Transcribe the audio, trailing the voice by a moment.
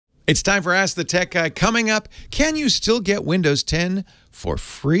It's time for Ask the Tech Guy. Coming up, can you still get Windows 10 for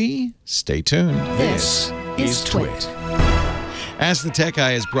free? Stay tuned. This is TWiT. Ask the Tech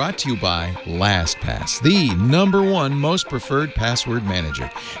Guy is brought to you by LastPass, the #1 most preferred password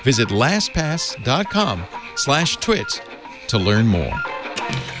manager. Visit lastpass.com/twit to learn more.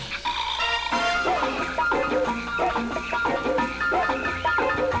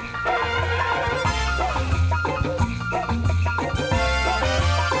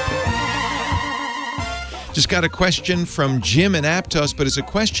 Just got a question from Jim in Aptos, but it's a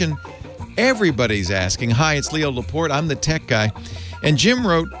question everybody's asking. Hi, it's Leo Laporte. I'm the tech guy. And Jim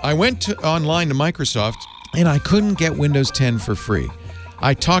wrote, I went online to Microsoft and I couldn't get Windows 10 for free.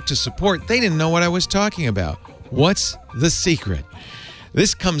 I talked to support. They didn't know what I was talking about. What's the secret?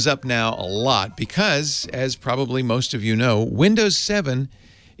 This comes up now a lot because, as probably most of you know, Windows 7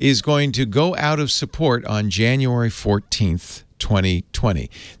 is going to go out of support on January 14th. 2020.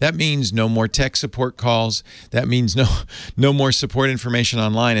 That means no more tech support calls. That means no more support information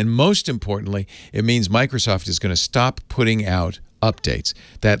online. And most importantly, it means Microsoft is going to stop putting out updates.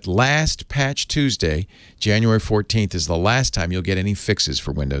 That last Patch Tuesday, January 14th, is the last time you'll get any fixes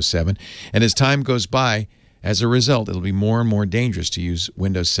for Windows 7. And as time goes by, as a result, it'll be more and more dangerous to use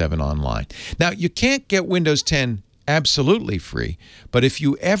Windows 7 online. Now, you can't get Windows 10 absolutely free, but if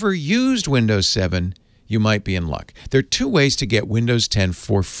you ever used Windows 7, you might be in luck. There are two ways to get Windows 10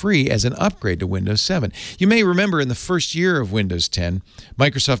 for free as an upgrade to Windows 7. You may remember in the first year of Windows 10,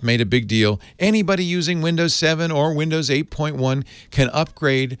 Microsoft made a big deal. Anybody using Windows 7 or Windows 8.1 can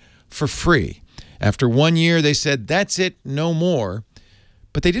upgrade for free. After 1 year, they said, that's it, no more.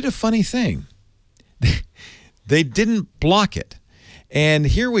 But they did a funny thing. They didn't block it. And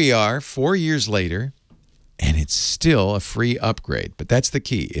here we are 4 years later, and it's still a free upgrade. But that's the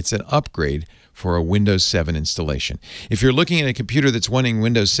key. It's an upgrade for a Windows 7 installation. If you're looking at a computer that's running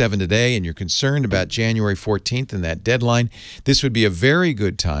Windows 7 today and you're concerned about January 14th and that deadline, this would be a very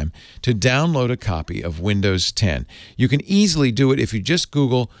good time to download a copy of Windows 10. You can easily do it if you just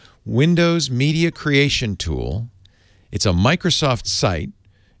Google Windows Media Creation Tool. It's a Microsoft site,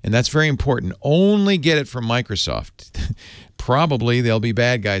 and that's very important. Only get it from Microsoft. Probably there'll be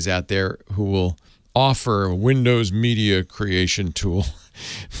bad guys out there who will offer a Windows Media Creation Tool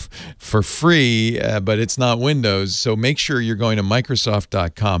for free, but it's not Windows. So make sure you're going to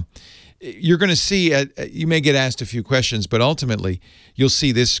Microsoft.com. You're going to see, you may get asked a few questions, but ultimately you'll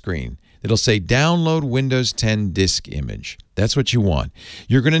see this screen. It'll say download Windows 10 disk image. That's what you want.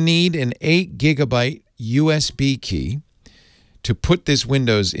 You're going to need an 8 gigabyte USB key to put this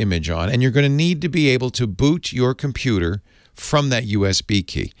Windows image on, and you're going to need to be able to boot your computer from that USB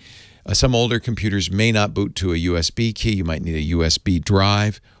key. Some older computers may not boot to a USB key. You might need a USB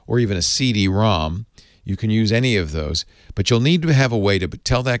drive or even a CD-ROM. You can use any of those, but you'll need to have a way to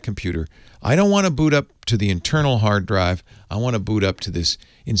tell that computer, I don't want to boot up to the internal hard drive. I want to boot up to this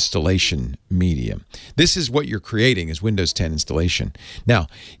installation medium. This is what you're creating is Windows 10 installation. Now,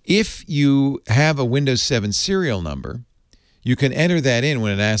 if you have a Windows 7 serial number, you can enter that in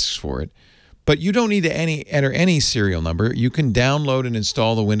when it asks for it. But you don't need to enter any serial number. You can download and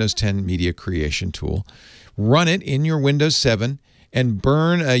install the Windows 10 Media Creation Tool, run it in your Windows 7, and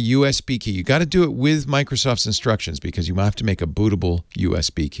burn a USB key. You got to do it with Microsoft's instructions because you might have to make a bootable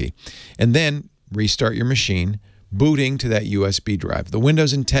USB key. And then restart your machine, booting to that USB drive. The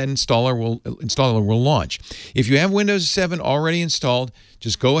Windows 10 installer will launch. If you have Windows 7 already installed,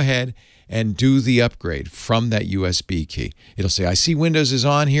 just go ahead and do the upgrade from that USB key. It'll say, I see Windows is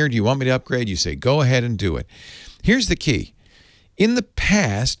on here. Do you want me to upgrade? You say, go ahead and do it. Here's the key. In the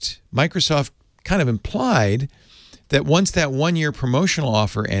past, Microsoft kind of implied that once that 1-year promotional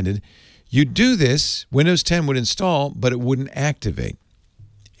offer ended, you'd do this, Windows 10 would install, but it wouldn't activate.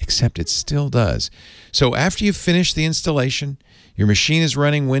 Except it still does. So after you finish the installation, your machine is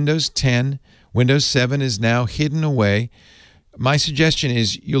running Windows 10, Windows 7 is now hidden away. My suggestion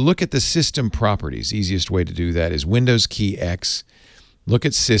is you look at the system properties. Easiest way to do that is Windows key X. Look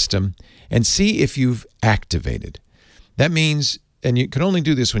at system and see if you've activated. That means, and you can only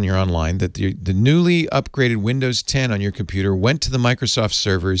do this when you're online, that the newly upgraded Windows 10 on your computer went to the Microsoft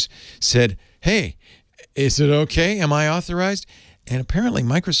servers, said, hey, is it okay? Am I authorized? And apparently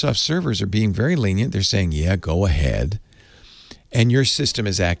Microsoft servers are being very lenient. They're saying, yeah, go ahead. And your system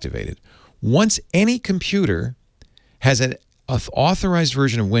is activated. Once any computer has an authorized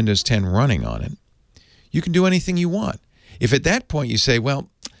version of Windows 10 running on it, you can do anything you want. If at that point you say, well,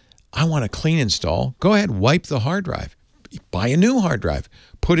 I want a clean install, go ahead, wipe the hard drive. Buy a new hard drive.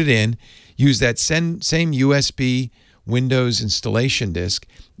 Put it in. Use that same USB Windows installation disk.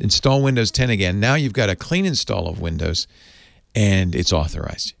 Install Windows 10 again. Now you've got a clean install of Windows, and it's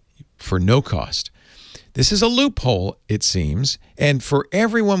authorized. for no cost. This is a loophole, it seems, and for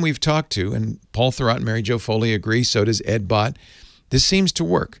everyone we've talked to, and Paul Thurrott and Mary Jo Foley agree, so does Ed Bott, this seems to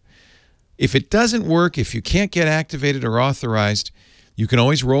work. If it doesn't work, if you can't get activated or authorized, you can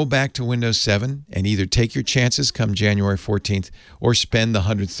always roll back to Windows 7 and either take your chances come January 14th or spend the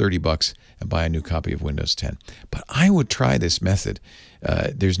 $130 and buy a new copy of Windows 10. But I would try this method.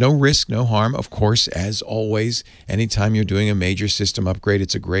 There's no risk, no harm. Of course, as always, anytime you're doing a major system upgrade,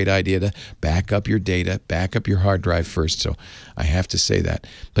 it's a great idea to back up your data, back up your hard drive first. So I have to say that.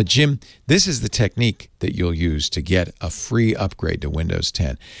 But Jim, this is the technique that you'll use to get a free upgrade to Windows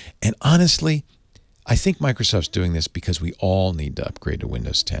 10. And honestly, I think Microsoft's doing this because we all need to upgrade to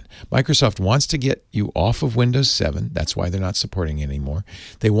Windows 10. Microsoft wants to get you off of Windows 7. That's why they're not supporting it anymore.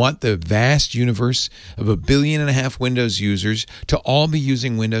 They want the vast universe of 1.5 billion Windows users to all be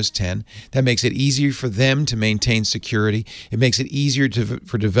using Windows 10. That makes it easier for them to maintain security. It makes it easier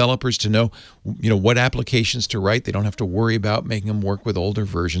for developers to know, what applications to write. They don't have to worry about making them work with older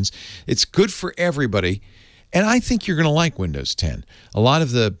versions. It's good for everybody. And I think you're going to like Windows 10. A lot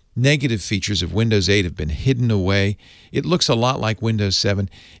of the negative features of Windows 8 have been hidden away. It looks a lot like Windows 7.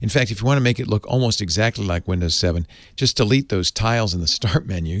 In fact, if you want to make it look almost exactly like Windows 7, just delete those tiles in the Start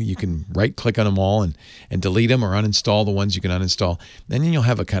menu. You can right-click on them all and delete them or uninstall the ones you can uninstall. And then you'll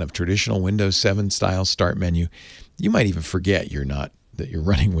have a kind of traditional Windows 7-style Start menu. You might even forget that you're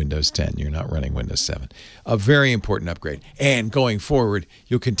running Windows 10. You're not running Windows 7. A very important upgrade. And going forward,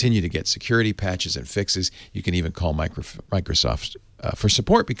 you'll continue to get security patches and fixes. You can even call Microsoft for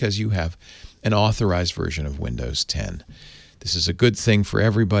support because you have an authorized version of Windows 10. This is a good thing for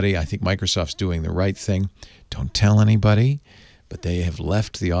everybody. I think Microsoft's doing the right thing. Don't tell anybody, but they have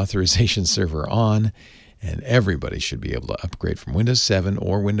left the authorization server on, and everybody should be able to upgrade from Windows 7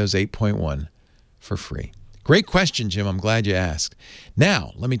 or Windows 8.1 for free. Great question, Jim. I'm glad you asked.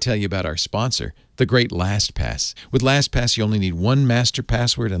 Now, let me tell you about our sponsor, the great LastPass. With LastPass, you only need one master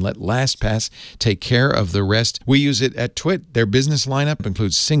password and let LastPass take care of the rest. We use it at TWiT. Their business lineup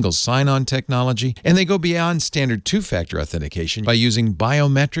includes single sign-on technology, and they go beyond standard two-factor authentication by using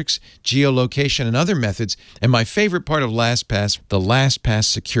biometrics, geolocation, and other methods. And my favorite part of LastPass, the LastPass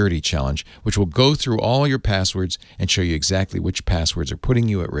Security Challenge, which will go through all your passwords and show you exactly which passwords are putting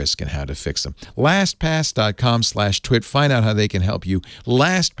you at risk and how to fix them. LastPass.com/TWiT. Find out how they can help you.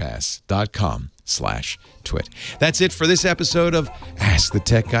 LastPass.com/TWiT. That's it for this episode of Ask the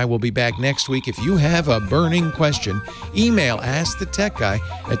Tech Guy. We'll be back next week. If you have a burning question, email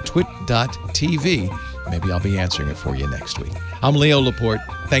askthetechguy@twit.tv. Maybe I'll be answering it for you next week. I'm Leo Laporte.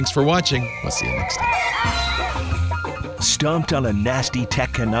 Thanks for watching. We'll see you next time. Stumped on a nasty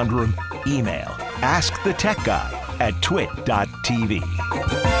tech conundrum? Email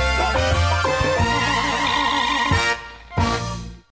askthetechguy@twit.tv.